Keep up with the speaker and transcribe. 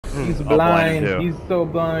He's I'm blinded blind. too. He's so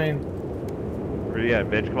blind. Where you at,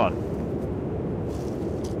 bitch? Come on.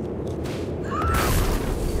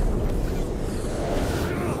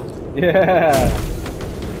 Yeah.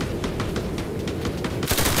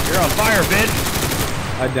 You're on fire, bitch.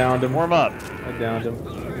 I downed him. Warm up. I downed him.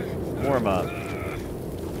 Warm up.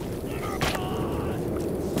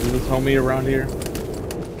 Is this homie around here?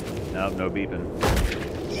 Nope, no beeping.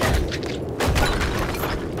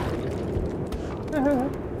 I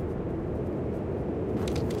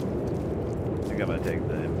think I'm gonna take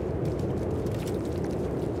the.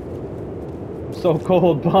 I'm so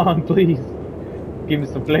cold, Bong, please. Give me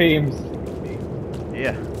some flames.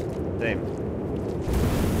 Yeah, same.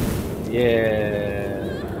 Yeah.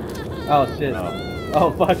 Oh shit. Oh.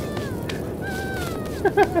 Oh fuck.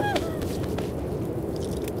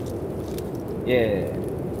 Yeah.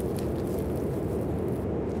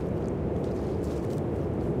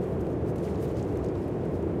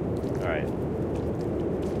 Alright.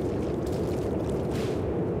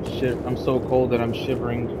 Shit, I'm so cold that I'm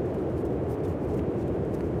shivering.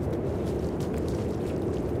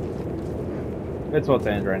 It's about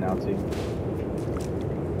to end right now too.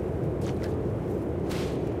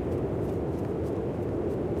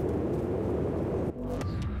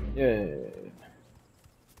 Yeah.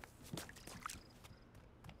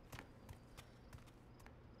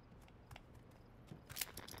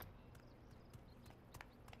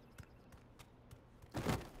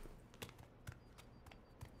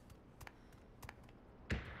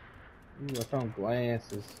 Ooh, I found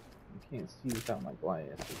glasses. I can't see without my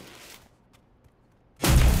glasses.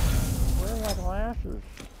 Where are my glasses?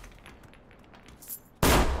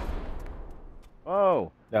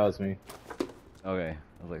 Oh! That was me. Okay.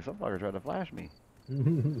 I was like, some fucker tried to flash me.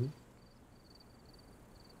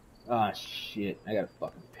 Ah shit, I gotta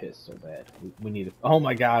fucking piss so bad. We need to. Oh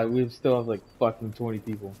my god, we still have like fucking 20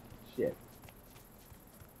 people. Shit.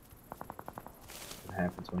 What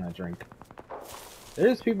happens when I drink?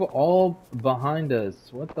 There's people all behind us.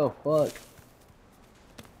 What the fuck?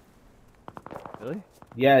 Really?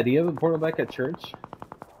 Yeah, do you have a portal back at church?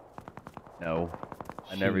 No.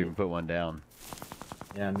 I never Shit. even put one down.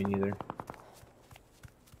 Yeah, me neither.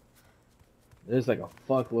 There's like a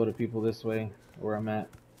fuckload of people this way where I'm at.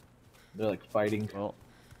 They're like fighting. Well.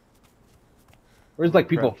 There's like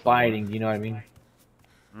people crap, fighting, you know what I mean?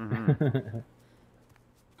 Mm-hmm.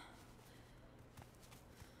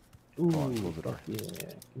 Ooh, on, close the door. fuck yeah,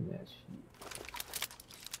 give me that shit.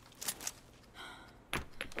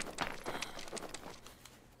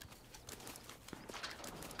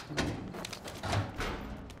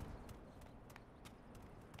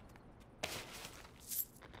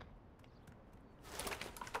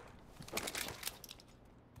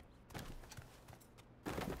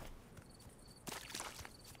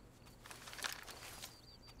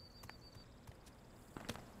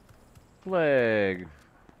 Flag.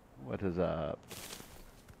 What is up?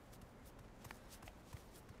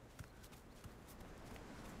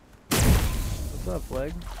 What's up,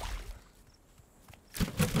 Flag?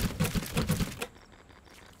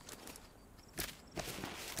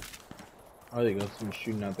 Oh, there you go. Someone's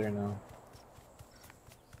shooting out there now.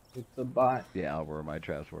 It's a bot. Yeah, where my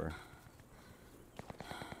traps were.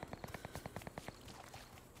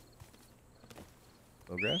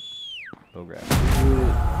 Bowgrass? Bowgrass.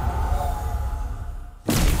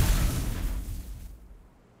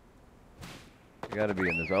 You gotta be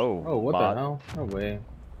in this. Oh, Oh, what bot. the hell? No way. It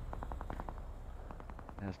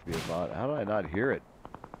has to be a bot. How did I not hear it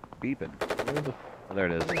beeping? Where the Oh, there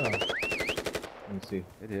it is. Let me see.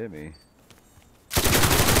 It hit me.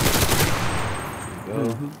 There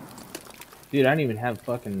you go. Dude, I didn't even have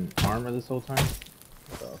fucking armor this whole time.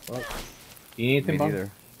 What the fuck? You need anything, Me Bong?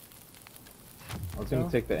 neither. I was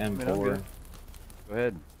gonna take the I'm M4. good. Go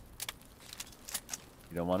ahead.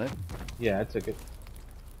 You don't want it? Yeah, I took it.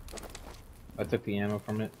 I took the ammo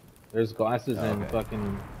from it. There's glasses and okay.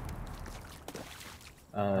 fucking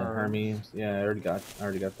Hermes. Yeah, I already got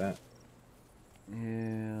that.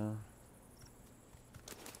 Yeah.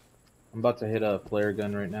 I'm about to hit a flare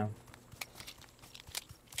gun right now.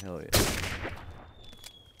 Hell yeah.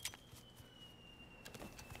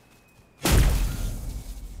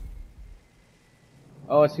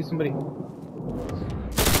 Oh, I see somebody.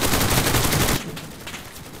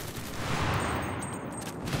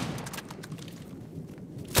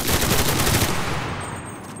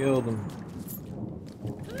 Killed him.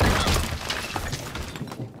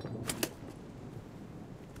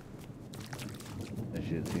 That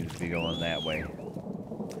shit seems to be going that way.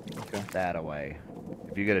 Okay. That away.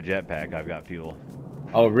 If you get a jetpack, I've got fuel.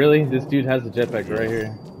 Oh, really? This dude has a jetpack right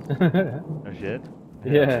here. No shit?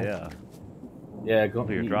 Yeah. Yeah. Yeah, go.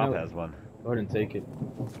 Hopefully your You drop know, has one. go ahead and take it.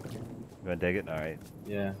 You wanna take it? Alright.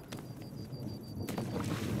 Yeah.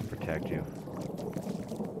 Protect you.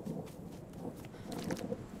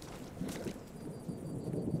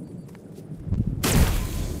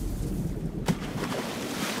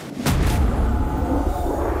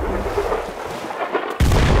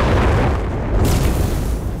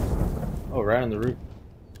 Oh, right on the roof.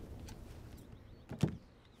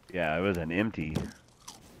 Yeah, it was an empty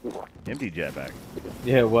jetpack.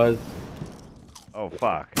 Yeah, it was. Oh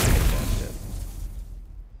fuck. I hate that shit.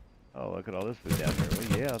 Oh, look at all this food down here.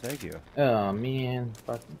 Well, yeah, thank you. Oh man,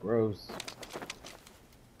 fucking gross.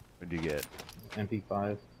 What'd you get?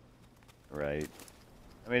 MP5. Right.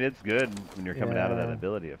 I mean, it's good when you're coming out of that Yeah.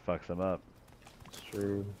 ability. It fucks them up. It's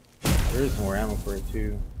true. There is more ammo for it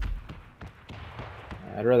too.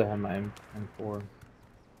 I'd rather have my M4.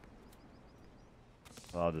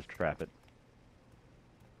 Well, I'll just trap it.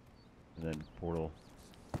 And then portal.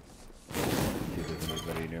 See if there's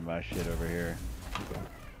anybody near my shit over here. Okay.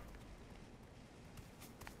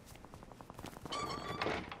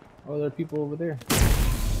 Oh, there are people over there.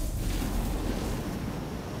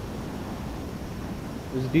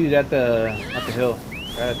 There's a dude at the hill.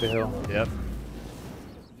 Right at the hill. Yep.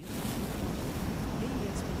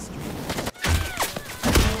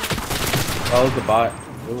 Oh, it was a bot.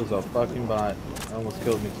 It was a fucking bot. It almost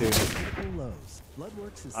killed me too.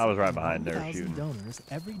 I was right behind there shooting. Nice.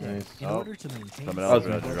 Oh, someone else else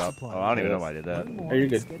realized to drop. Oh, I don't even know why I did that. Oh, you're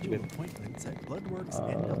good. You're good.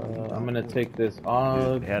 I'm gonna take this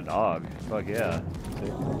AUG. Dude, had an AUG. Fuck yeah.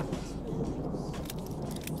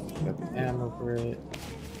 Got the ammo for it.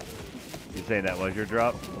 You saying that was your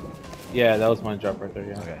drop? Yeah, that was my drop right there,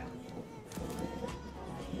 yeah. Okay.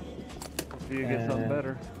 Hopefully you get something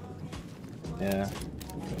better. Yeah.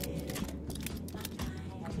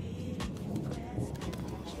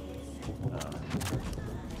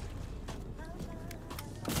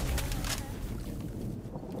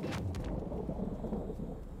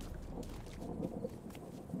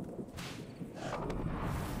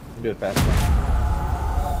 Do it fast one.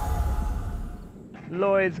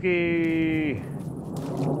 Lloydski!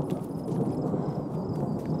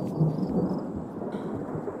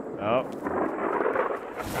 Oh.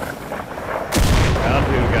 Round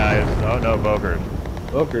two, guys. Oh no, Bokers.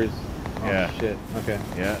 Bokers? Oh, Yeah. shit. Okay.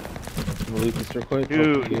 Yeah. I'm gonna loot this real quick.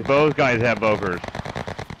 Dude, both guys have Bokers.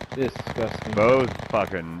 Disgusting. Both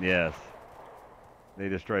fucking, yes. They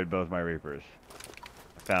destroyed both my Reapers.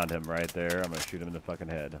 I found him right there. I'm gonna shoot him in the fucking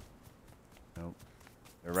head. Nope.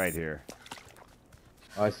 They're right here.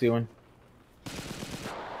 Oh, I see one.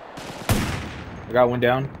 I got one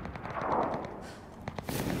down.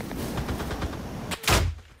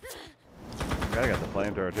 I got the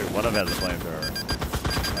flamethrower too. One of them has a flamethrower.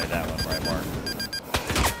 Right, that one, right, Mark.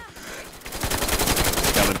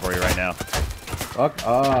 Coming for you right now. Fuck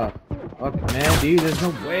off. Fuck, man, dude, there's no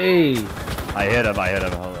way. I hit him,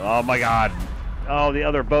 Oh my god. Oh, the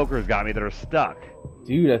other Bokers got me. They're stuck.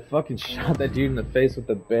 Dude, I fucking shot that dude in the face with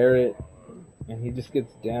the Barrett, and he just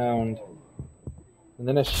gets downed. And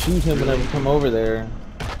then I shoot him and I come over there.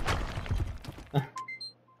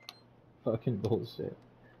 Fucking bullshit.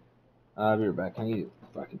 I'll be right back. I need to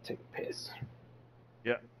fucking take a piss.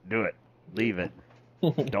 Yeah, do it. Leave it.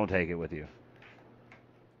 Don't take it with you.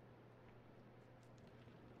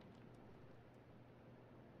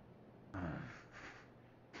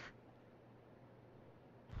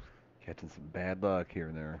 Catching some bad luck here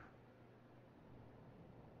and there.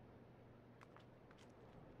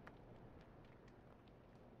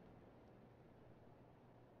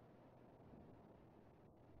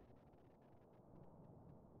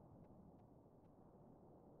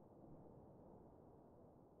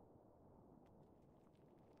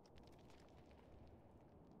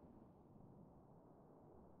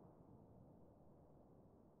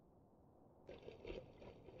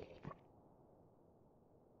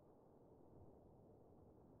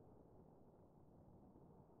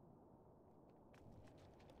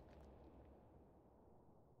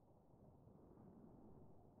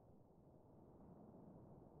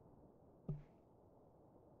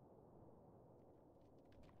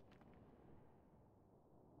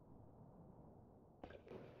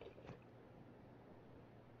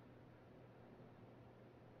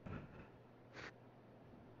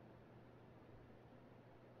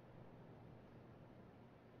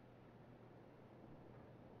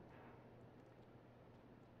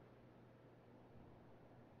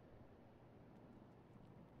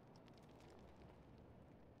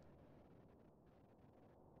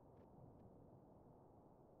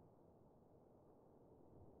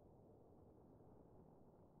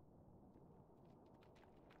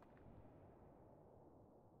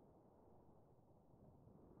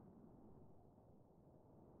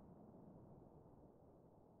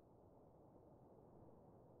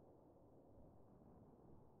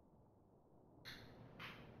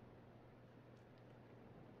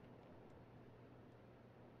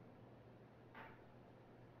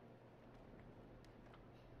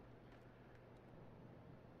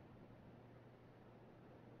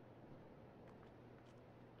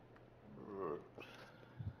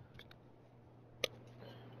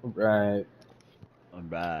 Right.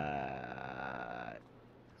 Alright.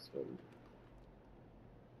 So,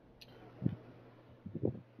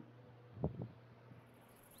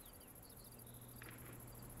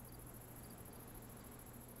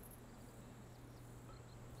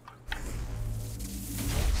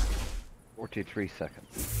 43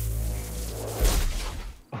 seconds.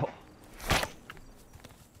 Oh.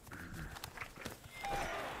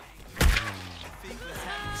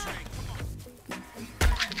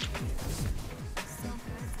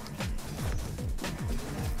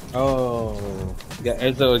 oh, yeah,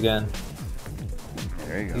 Ezzo again.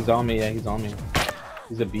 There you go. He's on me. Yeah, he's on me.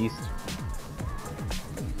 He's a beast.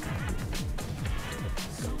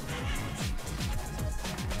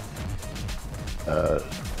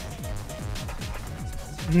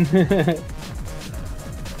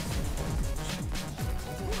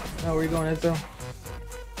 Oh, where you going, Ezzo?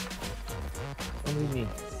 Don't leave me.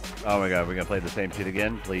 Oh my god, we're gonna play the same shit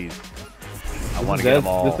again? Please. I want to get them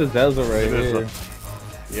all. This is Ezzo right here.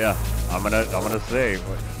 Yeah, I'm gonna say,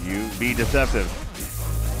 you be deceptive.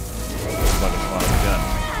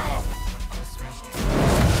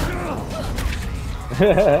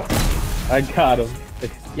 I got him.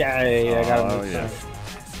 Yay, I got him. Oh yeah.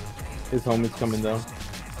 His homie's coming though.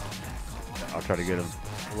 I'll try to get him.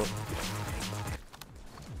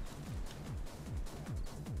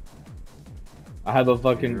 I have a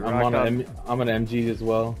fucking. I'm an MG as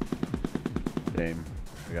well. Same.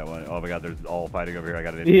 We got one. Oh my god, there's all fighting over here. I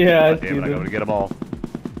got it. Yeah, God damn it, I gotta get them all.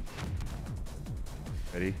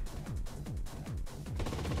 Ready?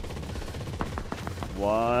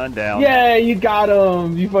 One down. Yeah, you got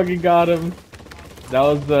him. You fucking got him. That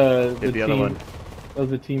was the Hit the other one. That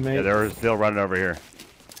was a teammate. Yeah, they're still running over here.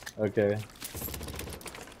 Okay.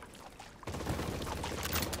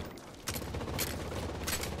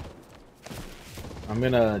 I'm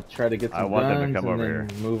gonna try to get some guns them to come and over then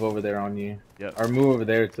here. move over there on you. Yep. Or move over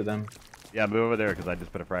there to them. Yeah, move over there because I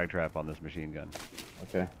just put a frag trap on this machine gun.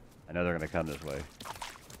 Okay. I know they're gonna come this way.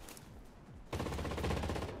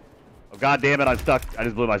 Oh god damn it! I'm stuck. I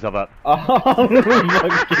just blew myself up. Oh,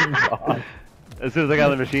 fucking God. As soon as I got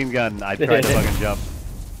the machine gun, I tried to fucking jump.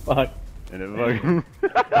 Fuck. And it fucking.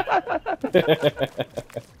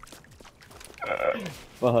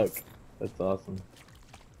 Fuck. That's awesome.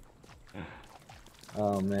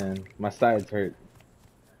 Oh man, my sides hurt.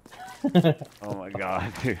 Oh my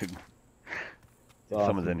god, dude. If Awesome.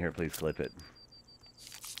 someone's in here, please clip it.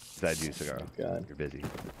 Besides you, Cigar. Oh, God. You're busy.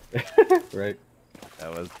 Right.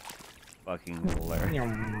 That was fucking hilarious.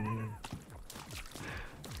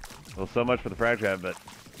 Well, so much for the frag trap, but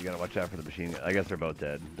you gotta watch out for the machine gun. I guess they're both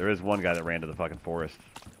dead. There is one guy that ran to the fucking forest.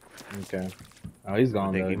 Okay. Oh, he's gone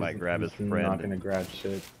I think though. he might grab his He's friend. not gonna grab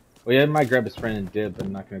shit. Well, yeah, he might grab his friend and dip, but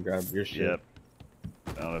not gonna grab your shit. Yep.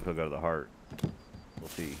 I don't know if he'll go to the heart. We'll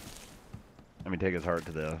see. I mean, take his heart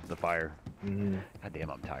to the fire. Mm-hmm. God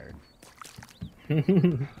damn, I'm tired.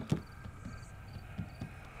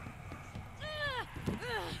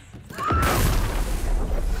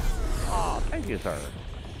 Oh, thank you, sir.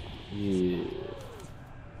 Yeah.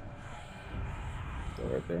 Go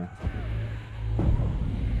right there.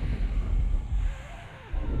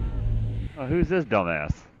 Oh, who's this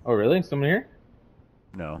dumbass? Oh, really? Someone here?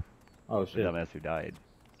 No. Oh, The shit. dumbass who died.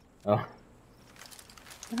 Oh.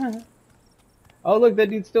 Oh, look, that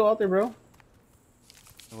dude's still out there, bro.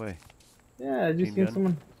 No way. Yeah, I just Team seen gun?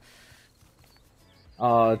 someone.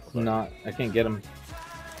 Oh, it's not. I can't get him.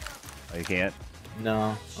 Oh, you can't?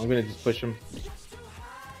 No, I'm gonna just push him.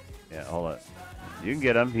 Yeah, hold on. You can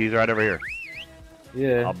get him. He's right over here.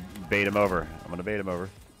 Yeah. I'll bait him over. I'm gonna bait him over.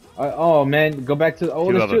 Oh man, go back to. Oh,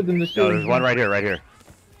 Two there's of two of them. There's two No, of there's them. one right here, right here.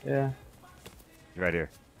 Yeah. He's right here.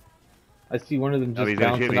 I see one of them Oh, just he's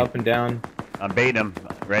gonna shoot bouncing me. up and down. I'm baiting him.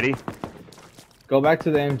 Ready? Go back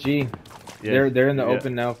to the MG. Yes. They're in the Yeah.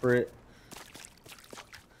 open now for it.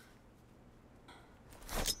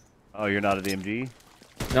 Oh, you're not at the MG?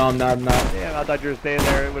 No, I'm not. I'm not. Damn, I thought you were staying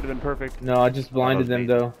there. It would have been perfect. No, I just blinded them me.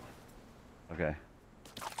 though. Okay.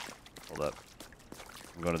 Hold up.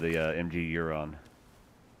 I'm going to the MG you're on.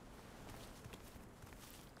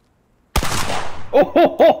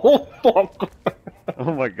 Oh, fuck.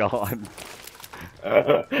 Oh my god.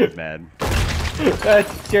 Mad. That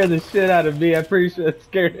scared the shit out of me. I'm pretty sure it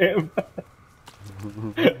scared him.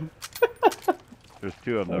 There's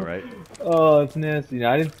two of them though, right? Oh, it's nasty.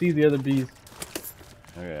 I didn't see the other beast.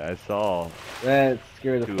 Okay, I saw. That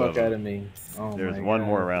scared the Two fuck of 'em. out of me. Oh There's my one God.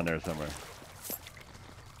 more around there somewhere.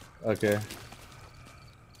 Okay.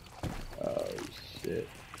 Oh shit.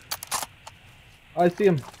 Oh, I see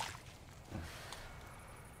him.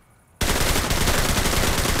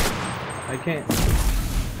 I can't.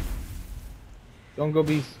 Don't go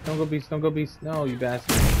beast. Don't go beast. Don't go beast. No, you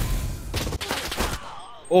bastard.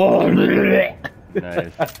 Oh.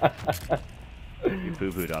 Nice. You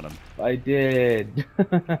poo-pooed on him. I did.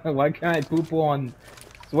 Why can't I poo-poo on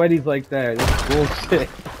sweaties like that? That's bullshit.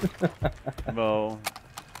 Well,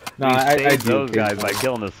 No, we I saved do those guys by occasionally.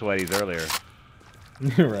 killing the sweaties earlier.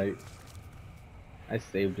 You're right. I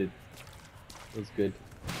saved it. It was good.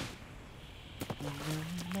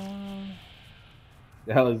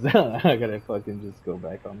 That was. I gotta fucking just go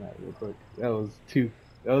back on that real quick. That was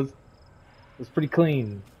pretty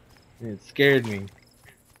clean. And it scared me.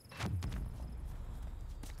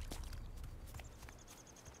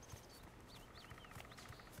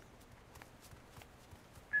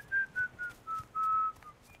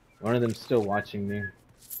 One of them's still watching me.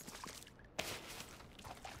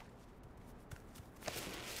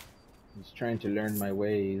 He's trying to learn my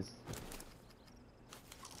ways.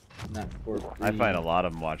 Not for free. I find a lot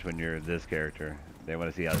of them watch when you're this character. They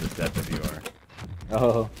want to see how deceptive you are.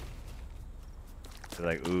 Oh. They're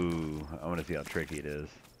like, ooh, I want to see how tricky it is.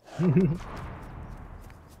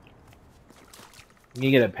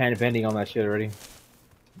 You get a pen pending on that shit already.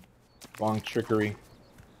 Bong trickery.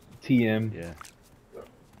 TM. Yeah.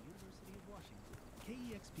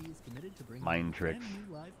 Mind tricks.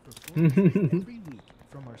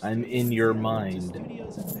 I'm in your mind.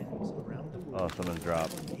 Oh, someone's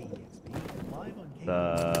dropped.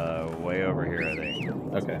 Way over here, I think.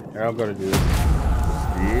 Okay, here, I'll go to do this.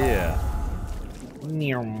 Yeah.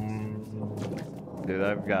 Neom. Dude,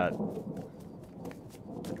 I've got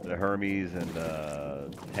the Hermes and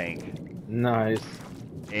tank. Nice.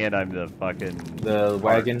 And I'm the fucking... The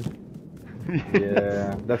wagon?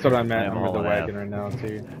 Yeah, that's what I meant. I'm with the hauling wagon ass. right now,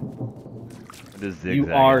 too. Just You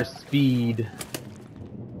zigzagging. are speed.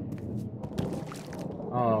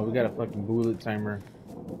 Oh, we got a fucking bullet timer.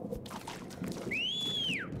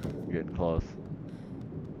 Getting close.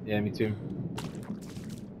 Yeah, me too.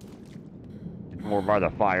 More by the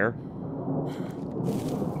fire.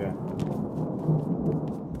 Okay.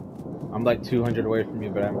 I'm like 200 away from you,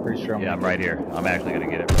 but I'm pretty sure I'm Yeah, gonna I'm right here. I'm actually gonna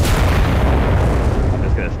get it. I'm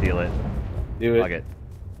just gonna steal it. do it. Fuck it.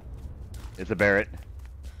 It's a Barrett.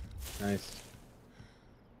 Nice.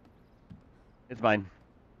 It's mine.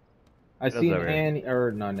 I That's see an over here. Annie,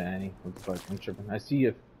 or not an Annie. What the fuck? I'm tripping. I see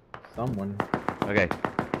someone. Okay.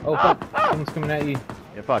 Oh fuck! Someone's coming at you.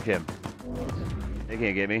 Yeah, fuck him. They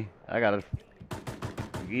can't get me. I got it.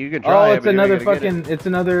 You can try. Oh, it, it's but you're another not gonna get it. fucking. It's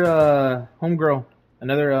another homegirl.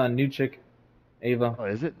 Another new chick, Ava. Oh,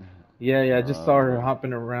 is it? Yeah, yeah. I just saw her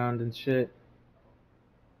hopping around and shit.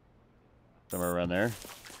 Somewhere around there.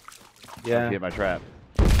 Yeah. She hit my trap.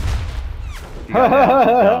 She got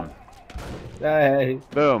down. Hey.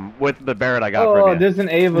 Boom! With the Barrett I got Oh, from you. there's an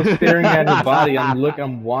Ava staring at her body.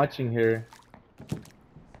 I'm watching her.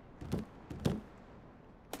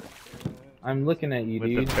 I'm looking at you, With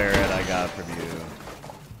dude. the Barrett I got from you.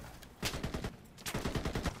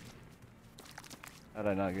 How did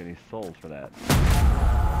I not get any souls for that?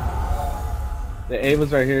 The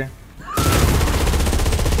Ava's right here.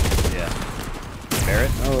 Yeah.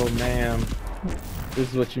 Barrett? Oh, man. This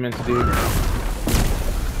is what you meant to do.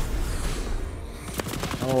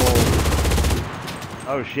 Oh.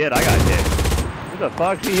 Oh shit, I got hit. What the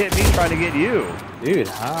fuck? She hit me trying to get you. Dude,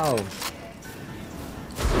 how?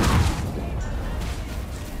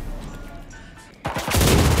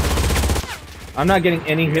 I'm not getting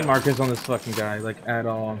any hit markers on this fucking guy, like, at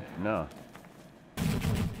all. No. I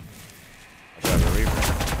got a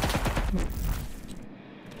Reaper.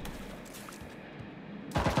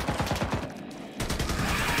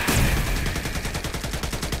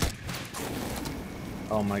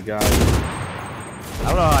 Oh my god. I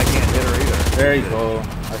don't know, I can't hit her either. There you go.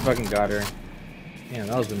 I fucking got her. Man,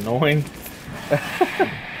 that was annoying.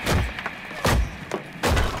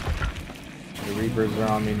 The Reapers are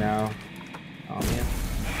on me now. Oh man.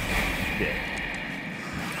 Shit.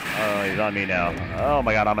 Oh, he's on me now. Oh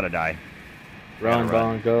my god, I'm gonna die. Run,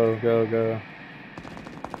 Bong, go, go, go.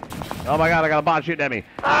 Oh my god, I got a bot shooting at me.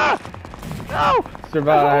 Ah! No!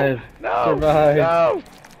 Survive. No! Survive. No!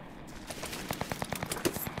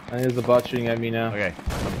 There's a bot shooting at me now. Okay,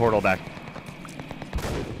 the portal back.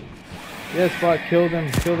 Yes, bot, kill them.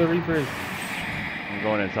 Kill the Reapers. I'm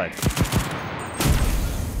going inside.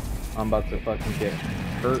 I'm about to fucking get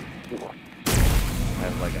hurt. I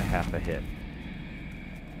have like a half a hit.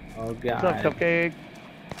 Oh god. What's up, Cupcake?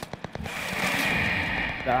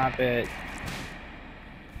 Stop it.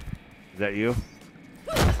 Is that you?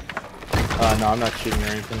 No, I'm not shooting or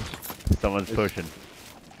anything. Someone's pushing.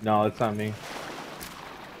 No, it's not me.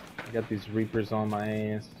 I got these Reapers on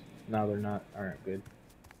my ass. No, they're not. Alright, good.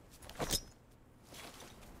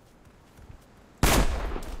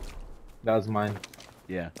 That was mine.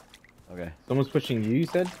 Yeah. Okay. Someone's pushing you, you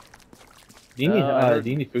said? Do you I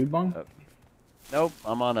need food, Bong? Nope,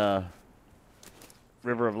 I'm on a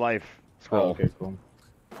River of Life Oh, scroll. okay, cool.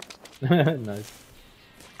 Nice.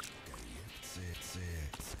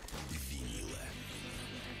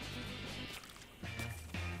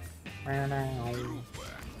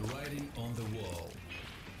 Writing on the Wall.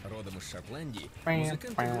 Родом из Шотландии,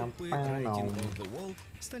 музыканты группы Writing on the Wall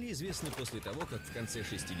стали известны после того, как в конце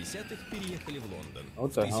 60-х переехали в Лондон.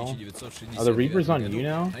 What В the hell? 1969 Are the Reapers on году you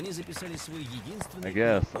now? они записали свой единственный... I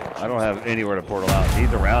guess. I don't have anywhere to portal out.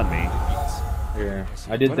 He's around me. Here.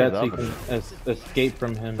 I did What that is so you up can escape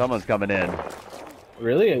from him. Someone's coming in.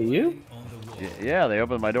 Really? At you? Yeah, they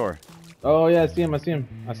opened my door. Oh, yeah, I see him. I see him.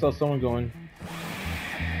 I saw someone going.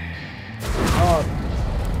 Oh.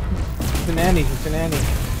 It's an Annie. It's an Annie.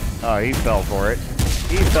 Oh, he fell for it.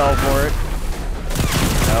 He fell for it.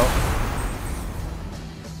 No.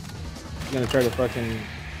 He's gonna try to fucking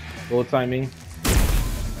bullet time me.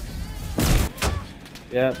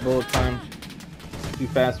 Yeah, bullet time. Too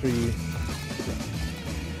fast for you.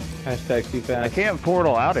 Hashtag too fast. I can't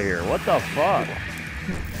portal out of here. What the fuck?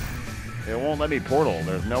 It won't let me portal.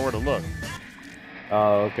 There's nowhere to look.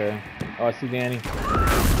 Oh, okay. Oh, I see Danny.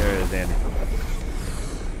 There it is, Andy.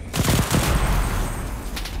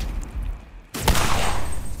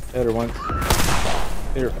 Hit her once.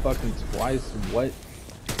 Hit her fucking twice. What?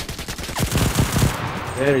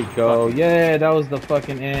 There you go. Yeah, that was the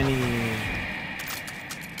fucking Annie.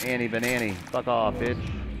 Annie Banani. Fuck off, bitch.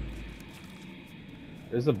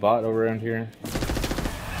 There's a bot over around here.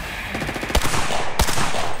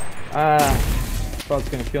 Ah, this bot's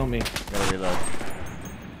gonna kill me. Gotta reload.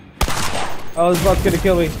 Oh, this bot's gonna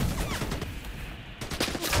kill me.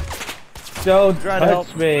 Don't Try to touch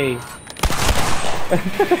help. me.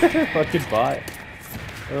 Fucking bot.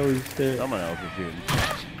 Holy shit. Someone else is shooting.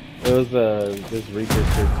 It was this Reaper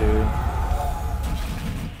here too.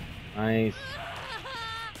 Nice.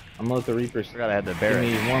 I'm gonna let the Reapers Forgot I had the give barrel.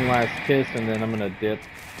 me one last kiss and then I'm gonna dip.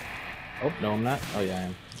 Oh no, I'm not. Oh yeah, I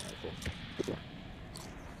am.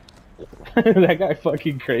 Alright, cool. That guy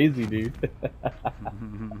fucking crazy, dude.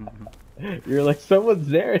 You're like, someone's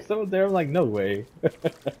there. Someone's there. I'm like, no way.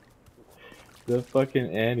 The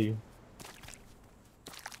fucking Annie.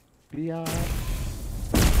 Yeah.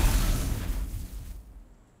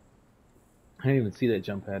 I didn't even see that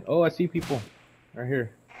jump pad. Oh, I see people right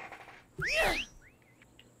here.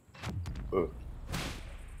 Oh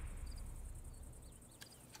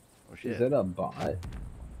shit. Is that a bot?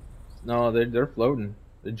 No, they're floating.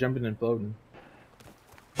 They're jumping and floating.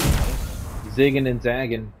 Zigging and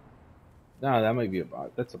zagging. No, that might be a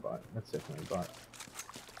bot. That's a bot. That's definitely a bot.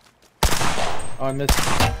 Oh, I missed.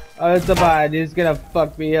 Oh, it's a bot. He's gonna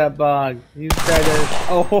fuck me up, Bong. He's trying to.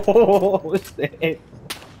 Oh, shit.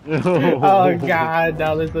 Oh, God.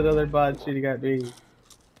 Now there's another bot shooting at me.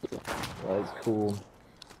 That's cool.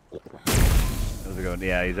 How's it going?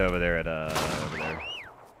 Yeah, he's over there at over there.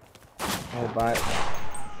 Oh, bot.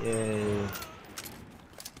 Yay.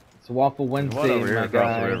 It's Waffle There's one Wednesday, over here my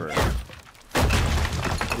across the guy. river.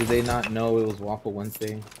 Did they not know it was Waffle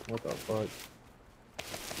Wednesday? What the fuck?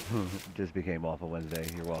 Just became Awful Wednesday.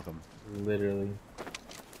 You're welcome. Literally.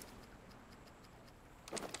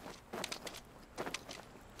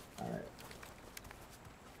 Alright.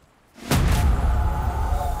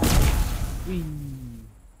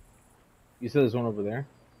 You said there's one over there?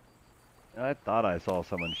 I thought I saw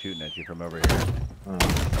someone shooting at you from over here. Oh.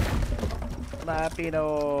 Hola,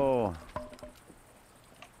 Pino.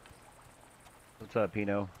 What's up,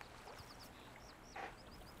 Pino?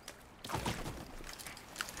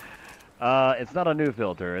 It's not a new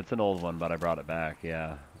filter. It's an old one, but I brought it back.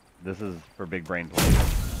 Yeah, this is for big brain plays.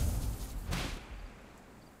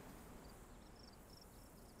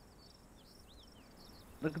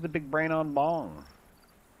 Look at the big brain on Bong.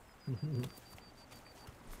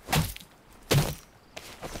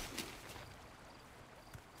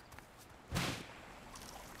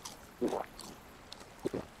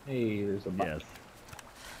 Hey, there's a bot. Yes.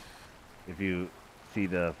 If you see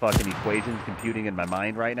the fucking equations computing in my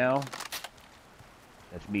mind right now,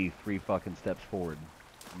 that's me 3 fucking steps forward.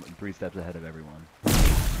 I'm 3 steps ahead of everyone.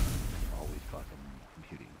 Always fucking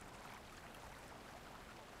computing.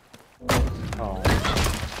 Oh.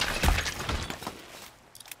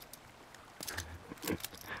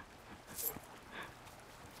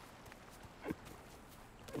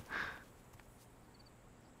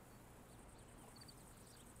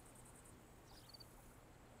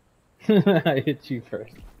 I hit you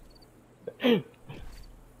first.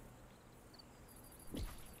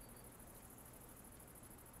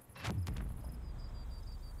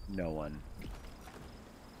 No one.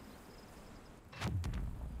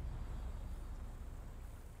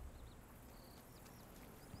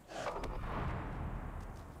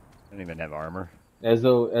 I don't even have armor.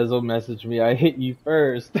 Ezzo messaged me, I hit you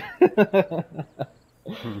first. I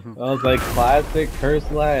was like, classic curse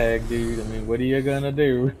lag, dude. I mean, what are you gonna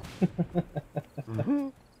do?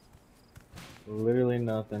 Literally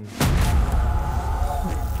nothing.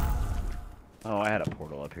 Oh, I had a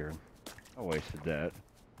portal up here. I wasted that.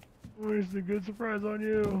 Wasted a good surprise on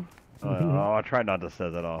you. Oh, I tried not to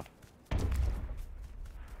set that off.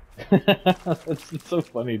 It's so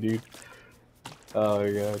funny, dude. Oh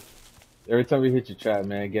my god. Every time we hit your trap,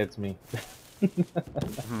 man, it gets me.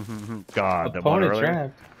 God, the one opponent earlier?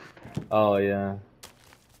 trapped. Oh yeah.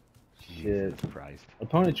 Jesus Shit. Christ.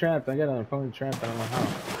 Opponent trapped. I got an opponent trapped. I don't know how.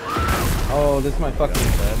 Oh, this is my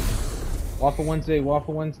fucking Waffle Wednesday.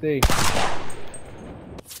 Waffle Wednesday.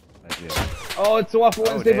 Oh, it's a Waffle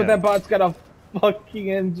Wednesday, but that bot's got a fucking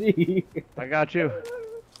MG. I got you.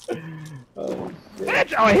 Oh shit.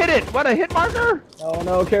 Bitch! Oh, I hit it! What, a hit marker? Oh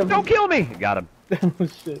no, careful. Don't kill me! Got him. Oh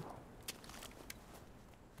shit.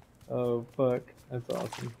 Oh fuck. That's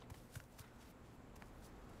awesome.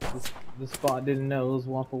 This bot didn't know it was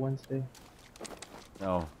Waffle Wednesday.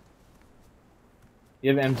 No.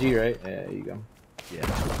 You have MG, right? Yeah, there you go.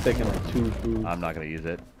 Yeah. It's taking like 2 foods. I'm not gonna use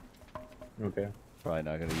it. Okay. Probably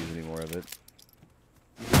not gonna use any more of it.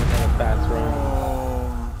 Another fast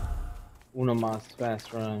run. Uno más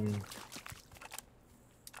fast run.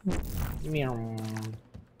 Meow.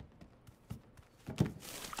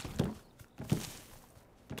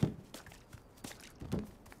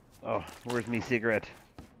 Oh, where's me cigarette?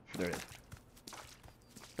 There it is.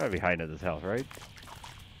 Gotta be hiding at this house, right?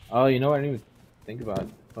 Oh, you know what? I didn't even think about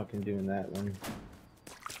fucking doing that one.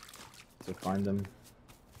 To find them.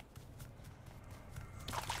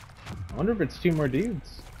 I wonder if it's 2 more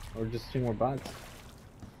dudes. Or just 2 more bots.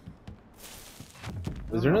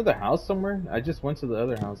 Is there another house somewhere? I just went to the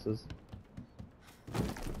other houses. I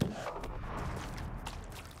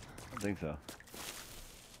don't think so.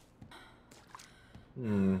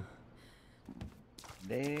 Hmm.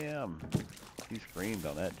 Damn. He screamed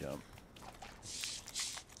on that jump.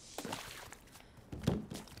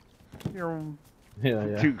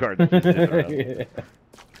 Yeah. 2 cards. Yeah.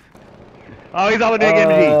 Oh, he's on the big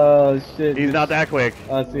MG. Oh shit. He's not that quick.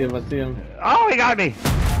 I see him. I see him. Oh, he got me.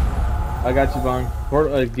 I got you, Bong.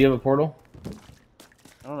 Do you have a portal?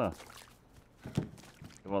 I don't know.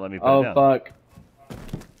 It won't let me put Oh it down. fuck.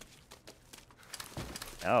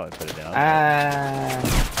 Oh, I put it down. Ah.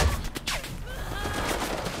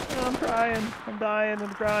 I'm crying. I'm dying.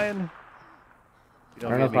 I'm crying. I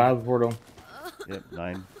don't know if I have a portal. Yep,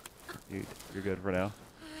 9. You're good for now.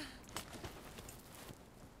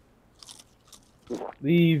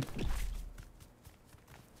 Leave.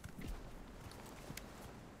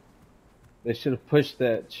 They should have pushed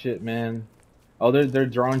that shit, man. Oh, they're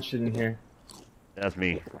drawing shit in here. That's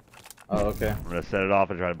me. Oh, okay. I'm gonna set it off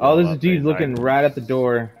and try to. Oh, there's a dude looking right at the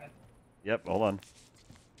door. Yep. Hold on.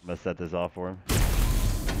 I'm gonna set this off for him.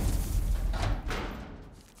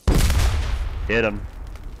 Hit him.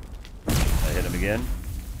 I hit him again.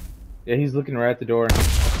 Yeah, he's looking right at the door.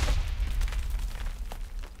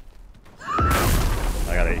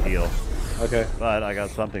 I gotta heal. Okay. But I got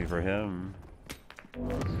something for him.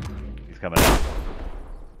 He's coming out. I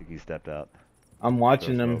think he stepped out. I'm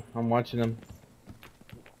watching him. I'm watching him.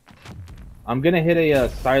 I'm gonna hit a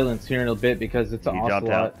silence here in a bit because it's an He jumped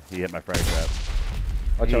out. ocelot. He hit my frag trap.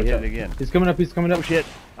 Watch He out, hit watch it out. again. He's coming up. He's coming up. Oh shit!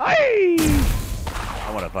 Aye!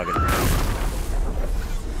 I wanna fucking.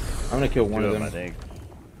 I'm gonna kill one of them. I think.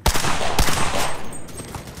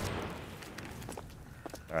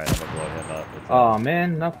 Alright, I'm gonna blow him up. Oh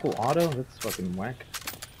man, not full auto? That's fucking whack.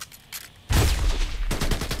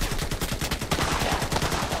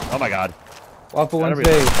 Oh my god. Waffle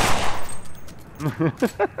Wednesday.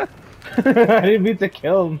 I didn't mean to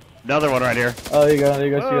kill him. Another one right here. Oh, there you go, there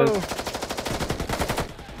you go, Oh. she goes.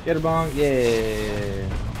 Get her, Bong, yeah.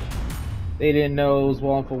 They didn't know it was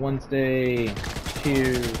Waffle Wednesday.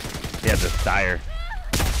 Cheers. Yeah, the Steyr.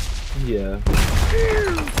 Yeah.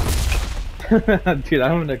 Dude,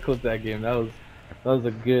 I'm gonna clip that game. That was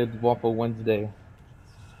a good Waffle Wednesday.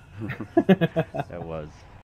 That was.